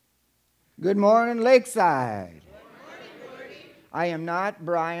Good morning, Lakeside. I am not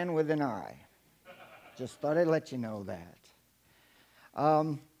Brian with an I. Just thought I'd let you know that.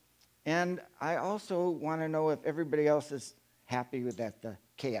 And I also want to know if everybody else is happy with that the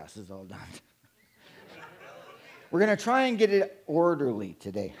chaos is all done. We're going to try and get it orderly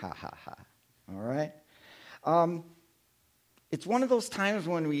today. Ha, ha, ha. All right? It's one of those times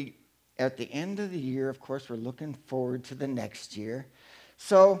when we, at the end of the year, of course, we're looking forward to the next year.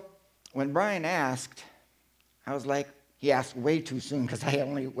 So when Brian asked, I was like, he asked way too soon because I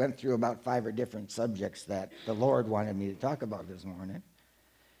only went through about 5 different subjects that the Lord wanted me to talk about this morning.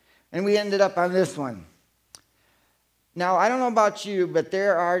 And we ended up on this one. Now, I don't know about you, but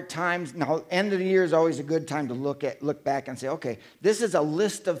there are times, now, end of the year is always a good time to look back and say, okay, this is a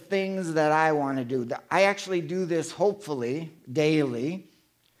list of things that I want to do. I actually do this, hopefully, daily.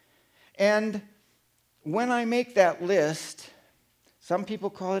 And when I make that list, some people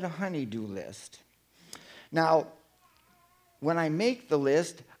call it a honey-do list. Now, when I make the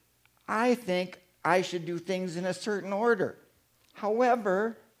list, I think I should do things in a certain order.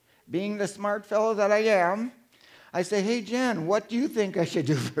 However, being the smart fellow that I am, I say, hey, Jen, what do you think I should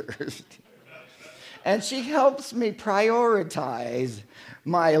do first? And she helps me prioritize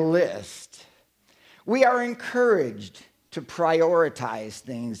my list. We are encouraged to prioritize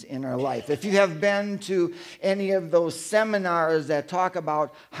things in our life. If you have been to any of those seminars that talk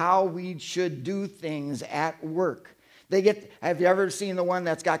about how we should do things at work, have you ever seen the one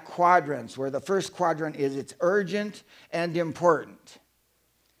that's got quadrants, where the first quadrant is it's urgent and important?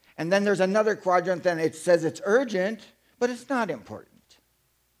 And then there's another quadrant, then it says it's urgent, but it's not important.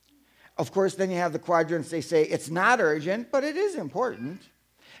 Of course, then you have the quadrants, they say it's not urgent, but it is important.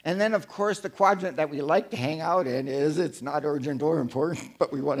 And then, of course, the quadrant that we like to hang out in is it's not urgent or important,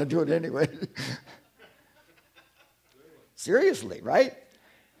 but we want to do it anyway. Seriously, right?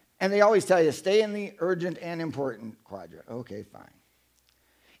 And they always tell you, stay in the urgent and important quadrant. Okay, fine.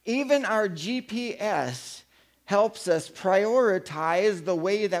 Even our GPS helps us prioritize the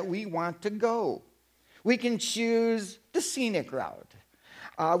way that we want to go. We can choose the scenic route.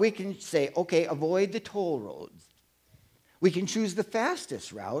 We can say, okay, avoid the toll roads. We can choose the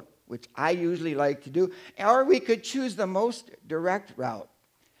fastest route, which I usually like to do, or we could choose the most direct route.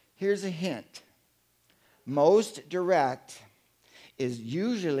 Here's a hint. Most direct is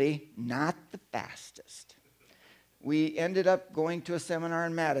usually not the fastest. We ended up going to a seminar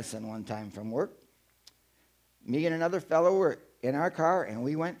in Madison one time from work. Me and another fellow were in our car, and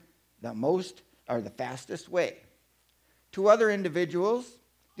we went the fastest way. 2 other individuals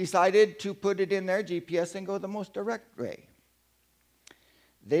decided to put it in their GPS and go the most direct way.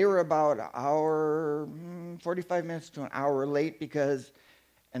 They were about an hour, 45 minutes to an hour late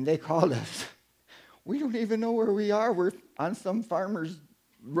and they called us. We don't even know where we are. We're on some farmer's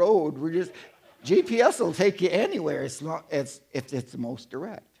road. GPS will take you anywhere if it's the most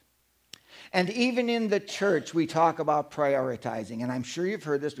direct. And even in the church, we talk about prioritizing. And I'm sure you've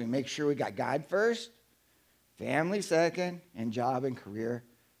heard this. We make sure we got God first, family second, and job and career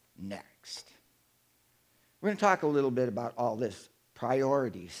next. We're going to talk a little bit about all this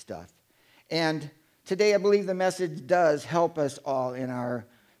priority stuff. And today, I believe the message does help us all in our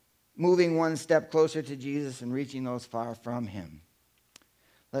moving one step closer to Jesus and reaching those far from him.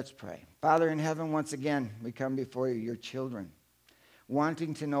 Let's pray. Father in heaven, once again, we come before you, your children,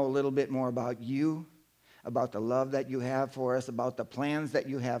 wanting to know a little bit more about you, about the love that you have for us, about the plans that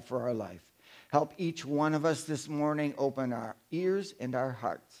you have for our life. Help each one of us this morning open our ears and our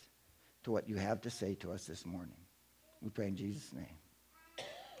hearts to what you have to say to us this morning. We pray in Jesus' name.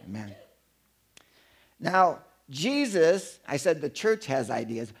 Amen. Now, Jesus, I said the church has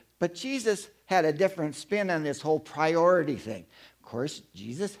ideas, but Jesus had a different spin on this whole priority thing. Of course,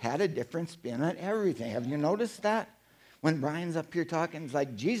 Jesus had a different spin on everything. Have you noticed that? When Brian's up here talking, it's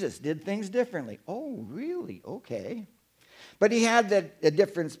like Jesus did things differently. Oh, really? Okay. But he had a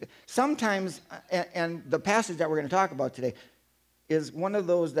difference. Sometimes, and the passage that we're going to talk about today is one of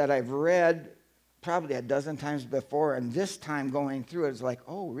those that I've read probably a dozen times before, and this time going through it, it's like,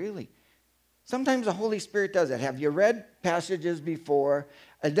 oh, really? Sometimes the Holy Spirit does it. Have you read passages before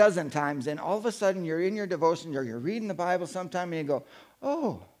a dozen times, and all of a sudden you're in your devotions or you're reading the Bible sometime, and you go,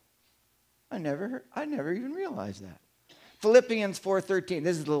 oh, I never even realized that. Philippians 4:13.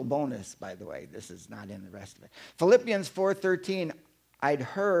 This is a little bonus, by the way. This is not in the rest of it. Philippians 4:13, I'd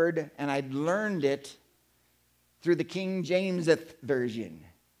heard and I'd learned it through the King James version.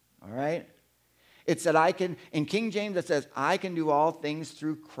 All right? It said, in King James it says, I can do all things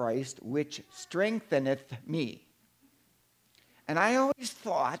through Christ, which strengtheneth me. And I always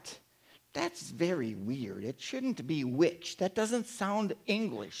thought, that's very weird. It shouldn't be which. That doesn't sound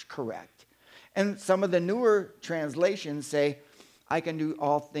English correct. And some of the newer translations say, I can do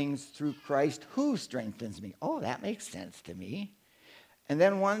all things through Christ who strengthens me. Oh, that makes sense to me. And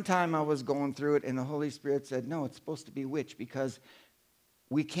then one time I was going through it and the Holy Spirit said, no, it's supposed to be which, because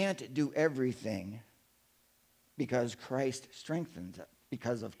we can't do everything because Christ strengthens us.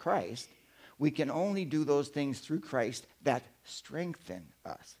 Because of Christ, we can only do those things through Christ that strengthen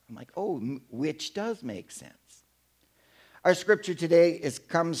us. I'm like, oh, which does make sense. Our scripture today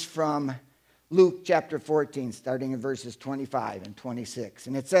comes from Luke chapter 14, starting in verses 25 and 26.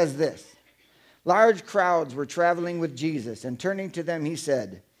 And it says this: large crowds were traveling with Jesus, and turning to them, he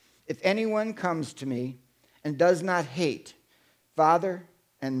said, if anyone comes to me and does not hate father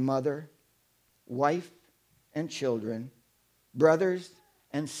and mother, wife and children, brothers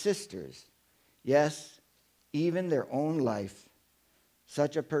and sisters, yes, even their own life,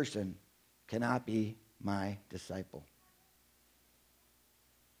 such a person cannot be my disciple.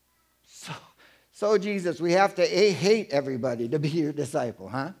 So Jesus, we have to hate everybody to be your disciple,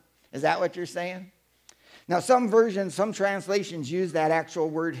 huh? Is that what you're saying? Now, some versions, some translations use that actual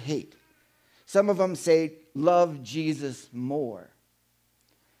word hate. Some of them say love Jesus more.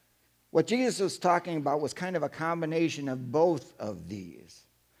 What Jesus was talking about was kind of a combination of both of these.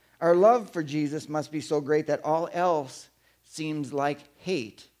 Our love for Jesus must be so great that all else seems like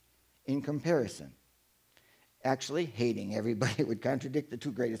hate in comparison. Actually, hating everybody would contradict the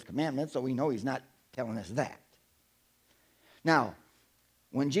two greatest commandments, so we know he's not telling us that. Now,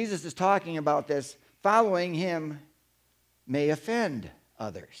 when Jesus is talking about this, following him may offend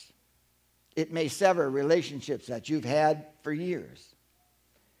others. It may sever relationships that you've had for years.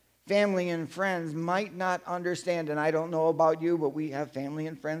 Family and friends might not understand, and I don't know about you, but we have family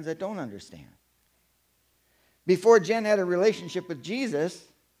and friends that don't understand. Before Jen had a relationship with Jesus,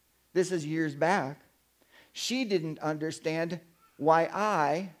 this is years back, she didn't understand why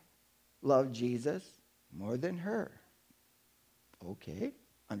I loved Jesus more than her. Okay,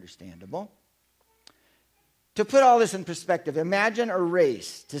 understandable. To put all this in perspective, imagine a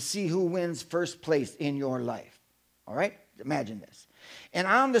race to see who wins first place in your life. All right? Imagine this. And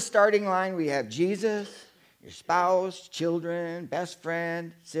on the starting line, we have Jesus, your spouse, children, best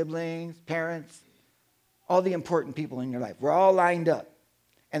friend, siblings, parents, all the important people in your life. We're all lined up.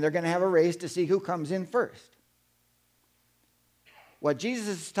 And they're going to have a race to see who comes in first. What Jesus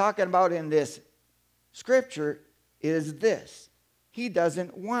is talking about in this scripture is this. He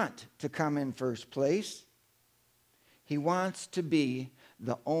doesn't want to come in first place. He wants to be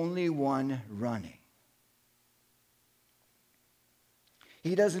the only one running.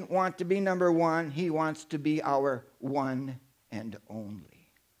 He doesn't want to be number one. He wants to be our one and only.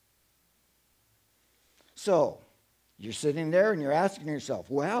 So, you're sitting there and you're asking yourself,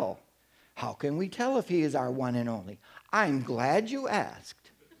 well, how can we tell if he is our one and only? I'm glad you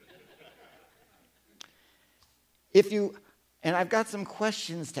asked. And I've got some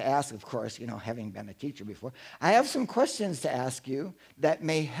questions to ask, of course, having been a teacher before. I have some questions to ask you that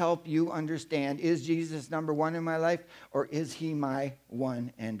may help you understand, is Jesus number one in my life, or is he my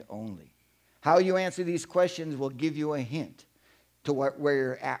one and only? How you answer these questions will give you a hint to where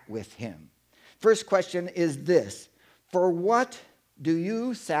you're at with him. First question is this: for what do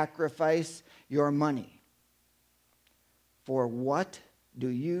you sacrifice your money? For what do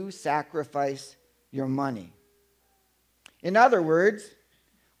you sacrifice your money? In other words,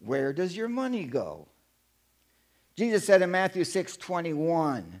 where does your money go? Jesus said in Matthew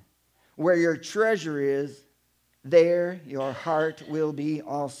 6:21, where your treasure is, there your heart will be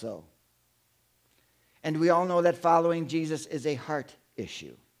also. And we all know that following Jesus is a heart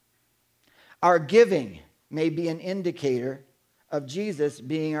issue. Our giving may be an indicator of Jesus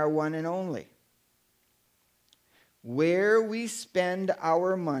being our one and only. Where we spend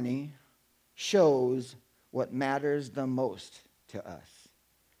our money shows what matters the most to us.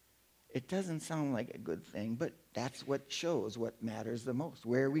 It doesn't sound like a good thing, but that's what shows what matters the most,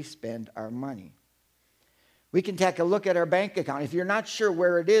 where we spend our money. We can take a look at our bank account. If you're not sure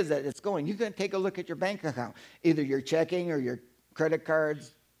where it is that it's going, you can take a look at your bank account, either your checking or your credit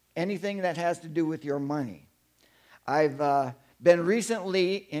cards, anything that has to do with your money. I've been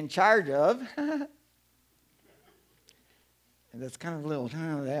recently in charge of, and that's kind of a little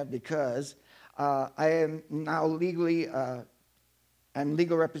that because I am now legally, I'm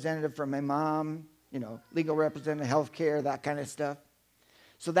legal representative for my mom, legal representative, health care, that kind of stuff.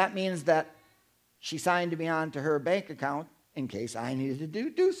 So that means that she signed me on to her bank account in case I needed to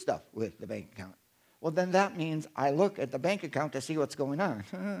do stuff with the bank account. Well, then that means I look at the bank account to see what's going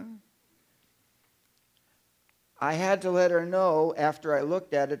on. I had to let her know after I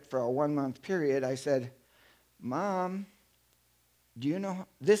looked at it for a 1-month period. I said, Mom, do you know,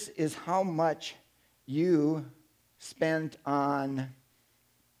 this is how much you spent on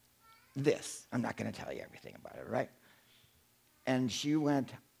this. I'm not going to tell you everything about it, right? And she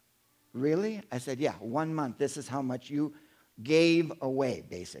went, really? I said, yeah, 1 month. This is how much you gave away,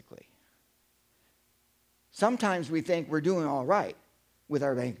 basically. Sometimes we think we're doing all right with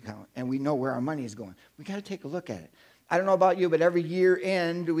our bank account and we know where our money is going. We got to take a look at it. I don't know about you, but every year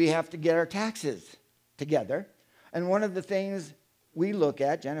end we have to get our taxes together. And one of the things we look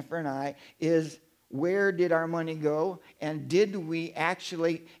at, Jennifer and I, is where did our money go? And did we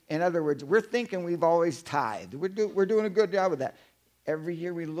actually, in other words, we're thinking we've always tithed. We're doing a good job of that. Every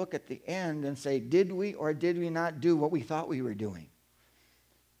year we look at the end and say, did we or did we not do what we thought we were doing?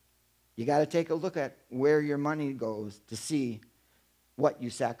 You got to take a look at where your money goes to see what you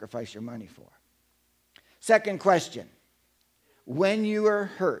sacrifice your money for. Second question, when you are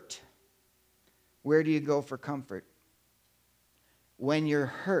hurt, where do you go for comfort? When you're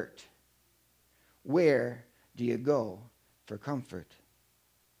hurt, where do you go for comfort?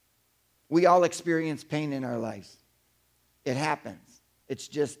 We all experience pain in our lives. It happens. It's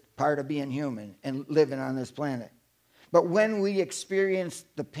just part of being human and living on this planet. But when we experience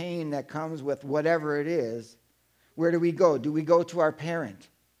the pain that comes with whatever it is, where do we go? Do we go to our parent?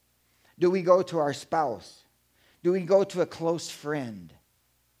 Do we go to our spouse? Do we go to a close friend?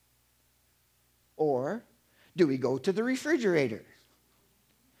 Or do we go to the refrigerator?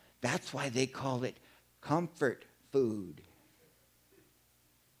 That's why they call it comfort food.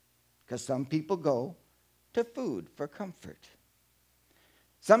 Because some people go to food for comfort.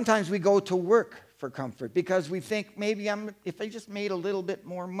 Sometimes we go to work for comfort because we think maybe if I just made a little bit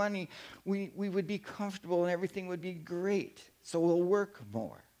more money, we would be comfortable and everything would be great. So we'll work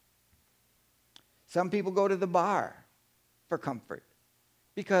more. Some people go to the bar for comfort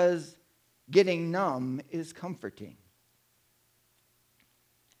because getting numb is comforting.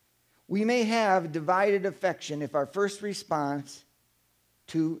 We may have divided affection if our first response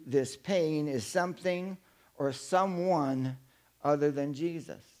to this pain is something or someone other than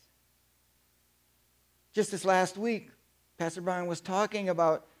Jesus. Just this last week, Pastor Brian was talking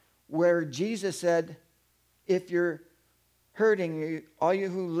about where Jesus said, if you're hurting, all you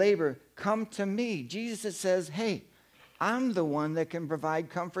who labor, come to me. Jesus says, hey, I'm the one that can provide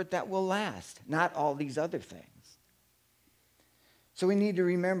comfort that will last, not all these other things. So we need to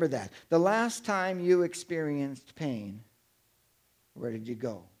remember that. The last time you experienced pain, where did you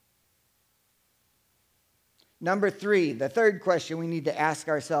go? Number 3, the third question we need to ask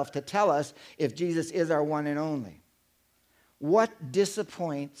ourselves to tell us if Jesus is our one and only. What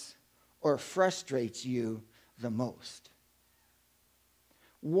disappoints or frustrates you the most?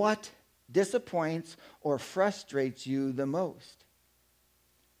 What disappoints or frustrates you the most?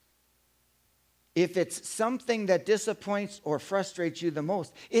 If it's something that disappoints or frustrates you the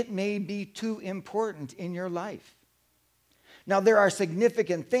most, it may be too important in your life. Now, there are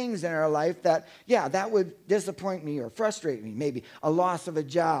significant things in our life that would disappoint me or frustrate me. Maybe a loss of a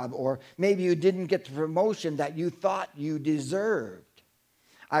job, or maybe you didn't get the promotion that you thought you deserved.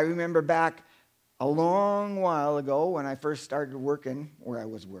 I remember back a long while ago when I first started working where I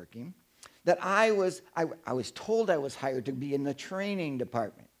was working, that I was told I was hired to be in the training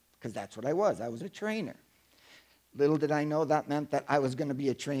department, because that's what I was. I was a trainer. Little did I know that meant that I was going to be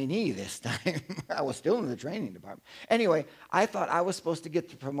a trainee this time. I was still in the training department. Anyway, I thought I was supposed to get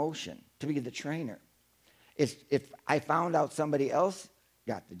the promotion to be the trainer. If I found out somebody else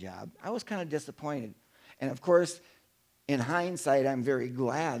got the job, I was kind of disappointed. And of course, in hindsight, I'm very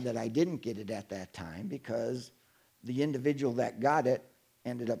glad that I didn't get it at that time, because the individual that got it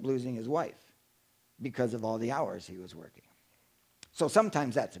ended up losing his wife because of all the hours he was working. So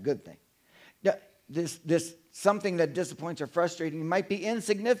sometimes that's a good thing. This something that disappoints or frustrates you might be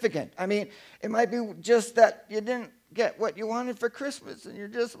insignificant. I mean, it might be just that you didn't get what you wanted for Christmas, and you're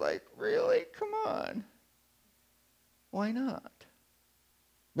just like, really? Come on. Why not?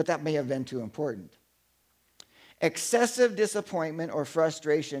 But that may have been too important. Excessive disappointment or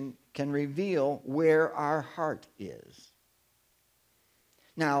frustration can reveal where our heart is.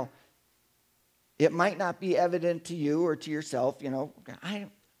 Now, it might not be evident to you or to yourself,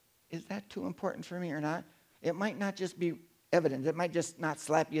 is that too important for me or not? It might not just be evident. It might just not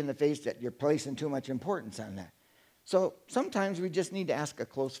slap you in the face that you're placing too much importance on that. So sometimes we just need to ask a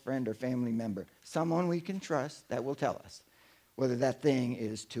close friend or family member, someone we can trust, that will tell us whether that thing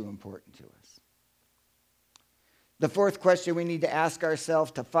is too important to us. The fourth question we need to ask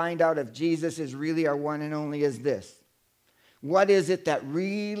ourselves to find out if Jesus is really our one and only is this: what is it that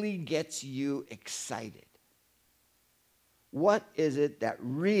really gets you excited? What is it that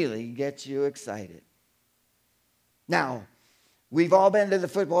really gets you excited? Now, We've all been to the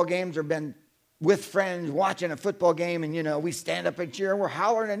football games or been with friends watching a football game, and we stand up and cheer and we're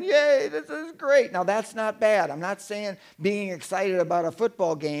hollering and yay, this is great. Now that's not bad. I'm not saying being excited about a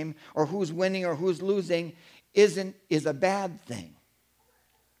football game or who's winning or who's losing is a bad thing.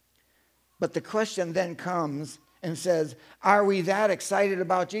 But the question then comes and says, are we that excited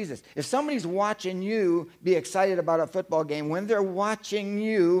about Jesus? If somebody's watching you be excited about a football game, when they're watching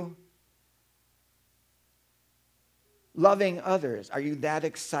you loving others, are you that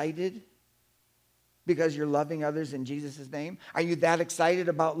excited because you're loving others in Jesus' name? Are you that excited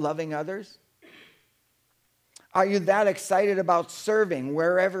about loving others? Are you that excited about serving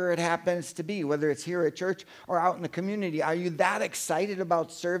wherever it happens to be, whether it's here at church or out in the community? Are you that excited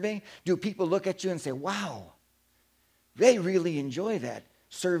about serving? Do people look at you and say, wow, they really enjoy that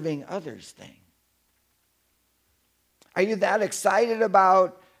serving others thing? Are you that excited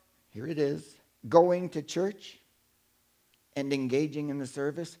about, here it is, going to church and engaging in the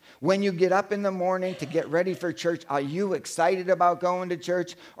service? When you get up in the morning to get ready for church, are you excited about going to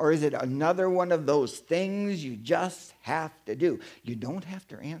church? Or is it another one of those things you just have to do? You don't have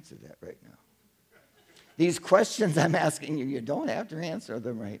to answer that right now. These questions I'm asking you, you don't have to answer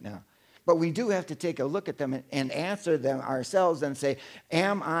them right now. But we do have to take a look at them and answer them ourselves and say,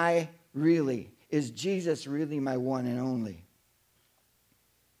 am I really, is Jesus really my one and only?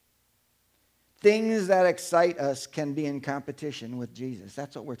 Things that excite us can be in competition with Jesus.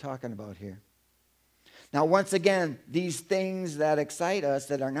 That's what we're talking about here. Now, once again, these things that excite us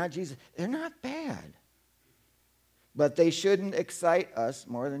that are not Jesus, they're not bad. But they shouldn't excite us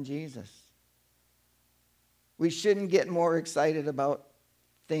more than Jesus. We shouldn't get more excited about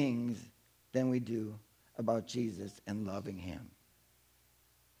things than we do about Jesus and loving him.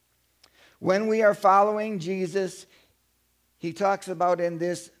 When we are following Jesus, he talks about in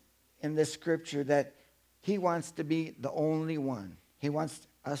this scripture that he wants to be the only one. He wants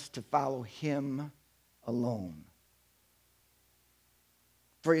us to follow him alone.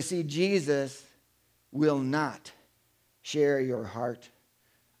 For you see, Jesus will not share your heart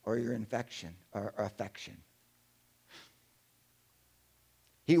or your affection.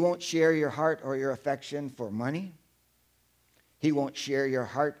 He won't share your heart or your affection for money. He won't share your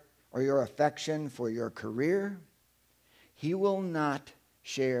heart or your affection for your career. He will not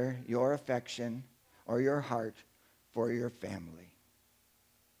share your affection or your heart for your family.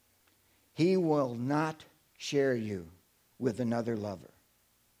 He will not share you with another lover.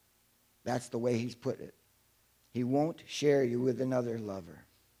 That's the way he's put it. He won't share you with another lover.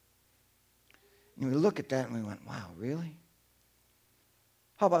 And we look at that and we went, wow, really?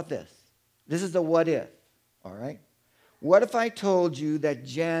 How about this? This is the what if, all right? What if I told you that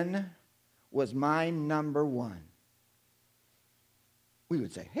Jen was my number one? We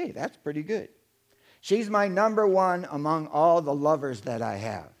would say, hey, that's pretty good. She's my number one among all the lovers that I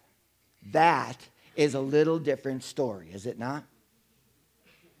have. That is a little different story, is it not?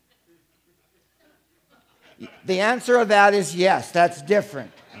 The answer of that is yes, that's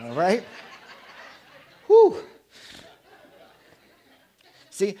different, all right? Whew.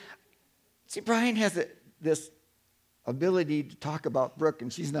 See, Brian has this ability to talk about Brooke,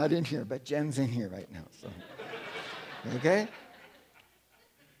 and she's not in here, but Jen's in here right now. So, okay?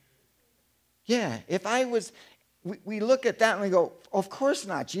 Yeah, if I was, we look at that and we go, of course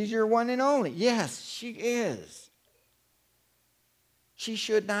not. She's your one and only. Yes, she is. She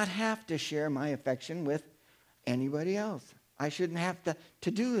should not have to share my affection with anybody else. I shouldn't have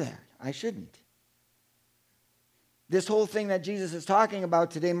to do that. I shouldn't. This whole thing that Jesus is talking about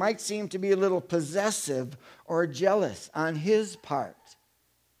today might seem to be a little possessive or jealous on his part.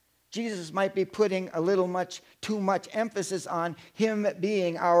 Jesus might be putting a little too much emphasis on him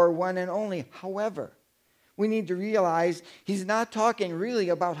being our one and only. However, we need to realize he's not talking really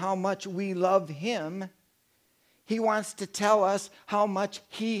about how much we love him. He wants to tell us how much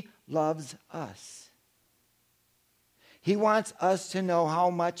he loves us. He wants us to know how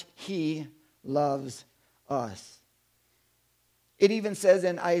much he loves us. It even says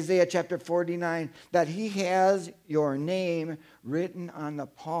in Isaiah chapter 49 that he has your name written on the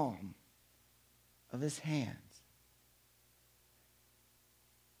palm of his hands.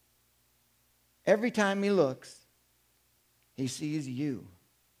 Every time he looks, he sees you.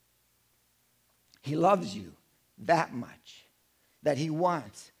 He loves you that much that he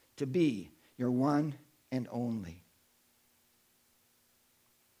wants to be your one and only.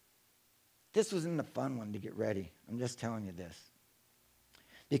 This wasn't a fun one to get ready. I'm just telling you this.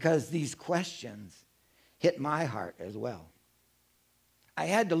 Because these questions hit my heart as well. I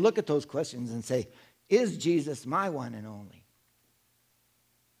had to look at those questions and say, is Jesus my one and only?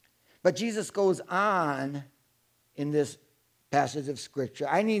 But Jesus goes on in this passage of Scripture.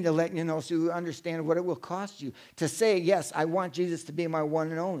 I need to let you know so you understand what it will cost you to say, yes, I want Jesus to be my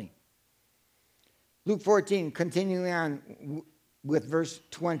one and only. Luke 14, continuing on with verse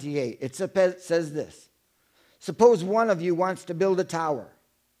 28, it says this. Suppose one of you wants to build a tower.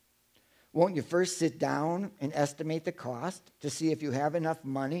 Won't you first sit down and estimate the cost to see if you have enough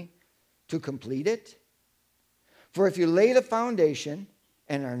money to complete it? For if you lay the foundation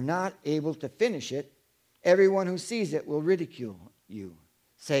and are not able to finish it, everyone who sees it will ridicule you,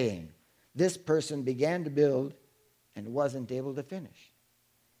 saying, this person began to build and wasn't able to finish.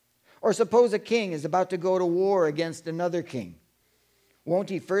 Or suppose a king is about to go to war against another king. Won't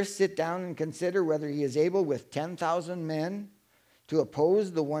he first sit down and consider whether he is able with 10,000 men to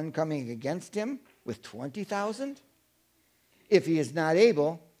oppose the one coming against him with 20,000? If he is not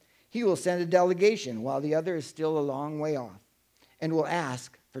able, he will send a delegation while the other is still a long way off and will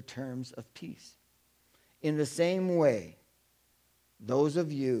ask for terms of peace. In the same way, those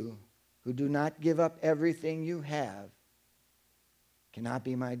of you who do not give up everything you have cannot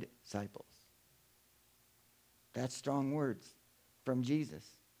be my disciples. That's strong words from Jesus.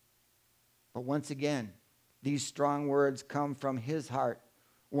 But once again, these strong words come from his heart,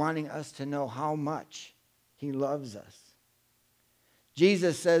 wanting us to know how much he loves us.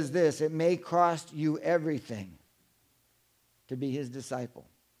 Jesus says this, it may cost you everything to be his disciple.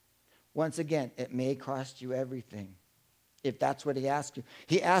 Once again, it may cost you everything, if that's what he asked you.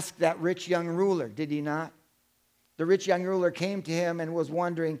 He asked that rich young ruler, did he not? The rich young ruler came to him and was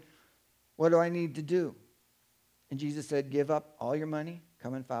wondering, what do I need to do? And Jesus said, give up all your money,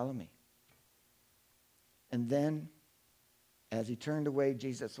 come and follow me. And then, as he turned away,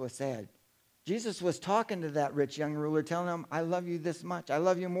 Jesus was sad. Jesus was talking to that rich young ruler, telling him, I love you this much. I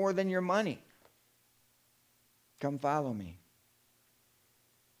love you more than your money. Come follow me.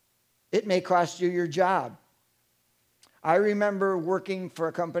 It may cost you your job. I remember working for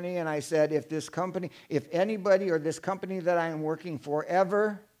a company, and I said, if anybody or this company that I am working for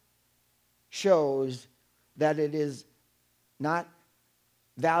ever shows that it is not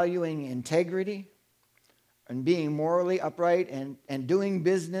valuing integrity and being morally upright and doing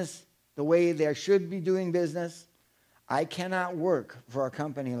business the way they should be doing business, I cannot work for a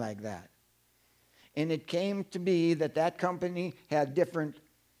company like that. And it came to be that company had different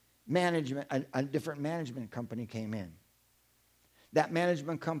management, a different management company came in. That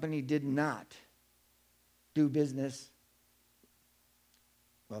management company did not do business.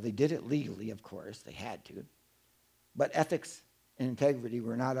 Well, they did it legally, of course. They had to. But ethics and integrity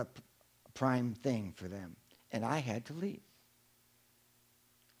were not a prime thing for them. And I had to leave.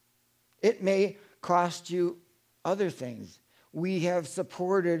 It may cost you other things. We have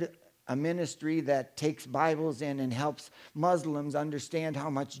supported a ministry that takes Bibles in and helps Muslims understand how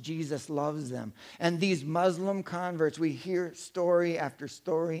much Jesus loves them. And these Muslim converts, we hear story after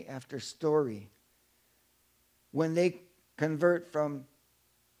story after story. When they convert from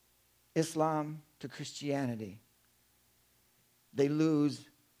Islam to Christianity, they lose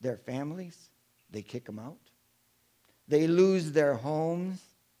their families. They kick them out. They lose their homes.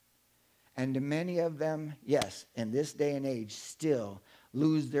 And many of them, yes, in this day and age, still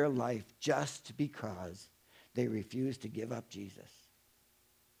lose their life just because they refuse to give up Jesus.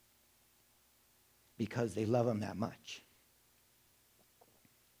 Because they love him that much.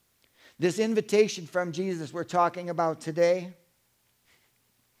 This invitation from Jesus we're talking about today,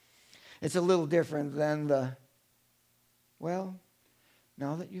 it's a little different than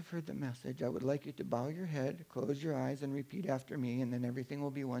now that you've heard the message, I would like you to bow your head, close your eyes, and repeat after me, and then everything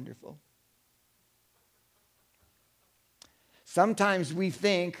will be wonderful. Sometimes we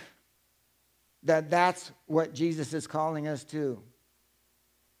think that that's what Jesus is calling us to.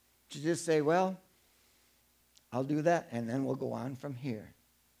 To just say, well, I'll do that, and then we'll go on from here.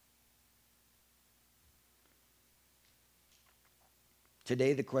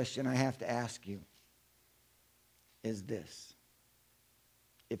 Today, the question I have to ask you is this.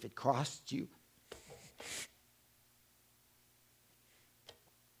 If it costs you,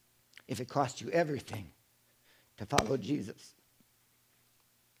 everything to follow Jesus,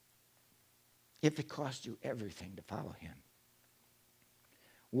 if it cost you everything to follow him,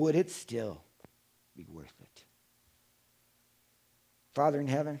 would it still be worth it? Father in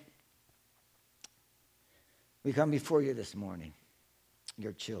heaven, we come before you this morning,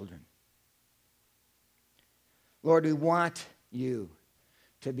 your children. Lord, we want you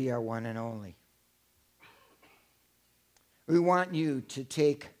to be our one and only. We want you to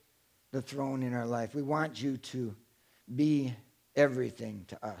take the throne in our life. We want you to be everything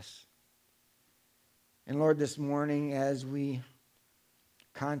to us. And Lord, this morning as we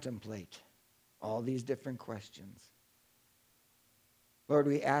contemplate all these different questions, Lord,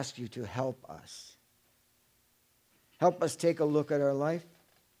 we ask you to help us. Help us take a look at our life.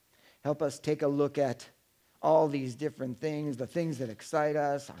 Help us take a look at all these different things, the things that excite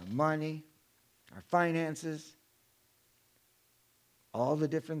us, our money, our finances, all the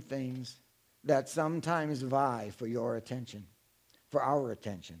different things that sometimes vie for your attention, for our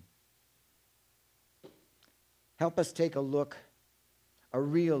attention. Help us take a look, a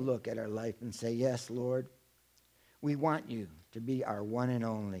real look at our life and say, yes, Lord, we want you to be our one and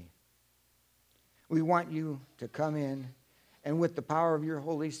only. We want you to come in and with the power of your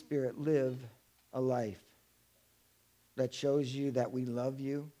Holy Spirit live a life that shows you that we love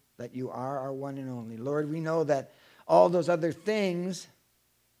you, that you are our one and only. Lord, we know that all those other things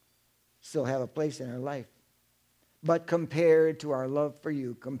still have a place in our life. But compared to our love for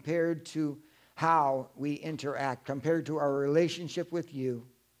you, compared to how we interact, compared to our relationship with you,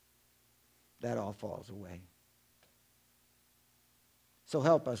 that all falls away. So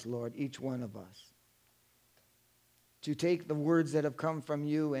help us, Lord, each one of us, to take the words that have come from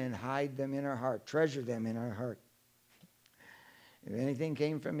you and hide them in our heart, treasure them in our heart. If anything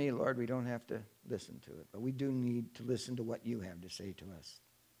came from me, Lord, we don't have to listen to it, but we do need to listen to what you have to say to us.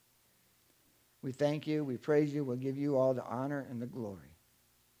 We thank you, we praise you, we'll give you all the honor and the glory.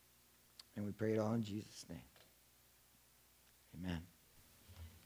 And we pray it all in Jesus' name. Amen.